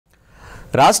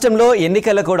రాష్ట్రంలో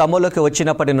ఎన్నికల కోడ్ అమలులోకి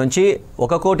వచ్చినప్పటి నుంచి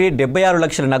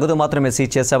 1,76,00,000 నగదు మాత్రమే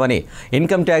సీజ్ చేశామని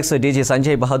income tax DG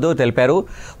Sanjay Bahadur తెలిపారు.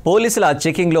 పోలీసుల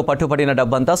చెకింగ్లో పట్టుబడిన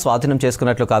డబ్బంతా స్వాధీనం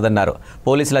చేసుకున్నట్లు కాదన్నారు.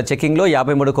 పోలీసుల చెకింగ్లో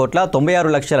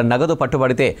 53,96,00,000 నగదు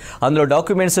పట్టుబడితే అందులో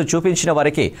డాక్యుమెంట్స్ చూపించిన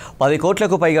వారికి 10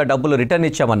 కోట్లకు పైగా డబ్బులు రిటర్న్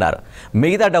ఇచ్చామన్నారు.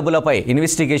 మిగతా డబ్బులపై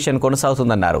investigation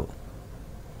కొనసాగుతుందన్నారు.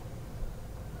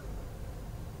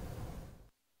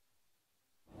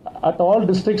 At all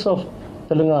districts of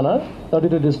Telangana,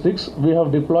 32 districts, we have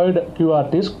deployed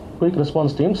QRTs, quick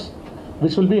response teams,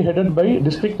 which will be headed by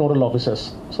district nodal officers.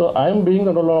 So I am being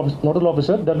the nodal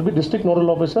officer, there will be district nodal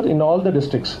officer in all the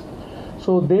districts.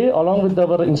 So they, along with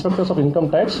our inspectors of income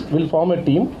tax, will form a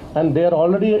team, and they are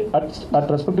already at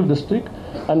respective district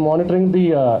and monitoring the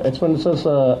expenses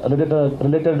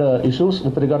related issues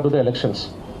with regard to the elections.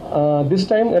 This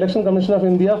time, Election Commission of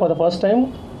India, for the first time,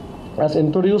 has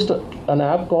introduced an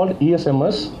app called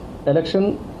ESMS, Election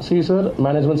Caesar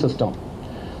Management System.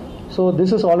 So this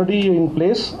is already in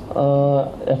place.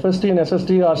 FST and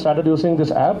SST are started using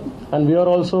this app, and we are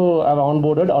also have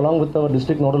onboarded along with our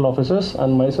district nodal officers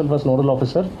and myself as nodal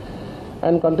officer.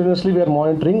 And continuously we are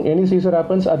monitoring any Caesar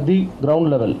happens at the ground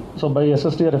level. So by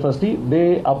SST or FST, they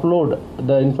upload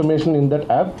the information in that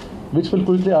app, which will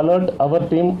quickly alert our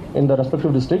team in the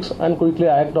respective districts and quickly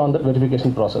act on that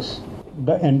verification process.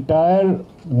 The entire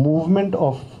movement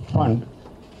of fund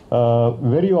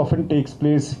very often takes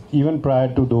place even prior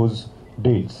to those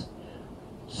dates.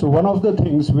 So one of the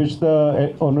things which the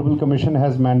Honorable Commission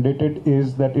has mandated is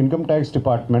that Income Tax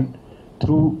Department,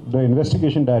 through the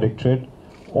Investigation Directorate,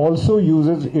 also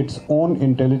uses its own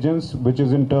intelligence, which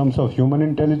is in terms of human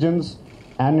intelligence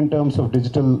and in terms of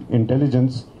digital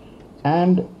intelligence,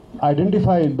 and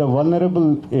identify the vulnerable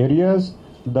areas,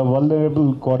 the vulnerable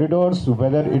corridors,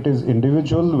 whether it is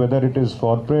individual, whether it is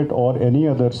corporate or any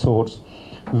other source,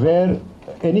 where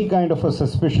any kind of a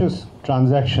suspicious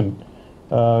transaction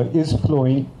is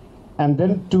flowing, and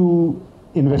then to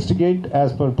investigate as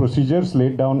per procedures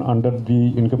laid down under the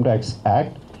Income Tax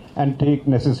Act and take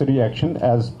necessary action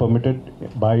as permitted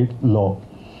by law.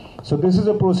 So this is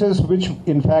a process which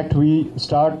in fact we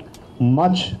start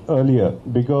much earlier,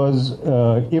 because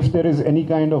if there is any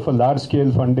kind of a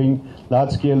large-scale funding,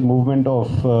 large-scale movement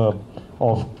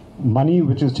of money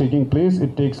which is taking place,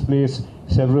 it takes place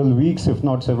several weeks, if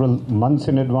not several months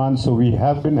in advance. So we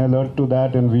have been alert to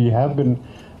that, and we have been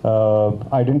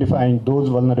identifying those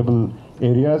vulnerable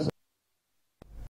areas.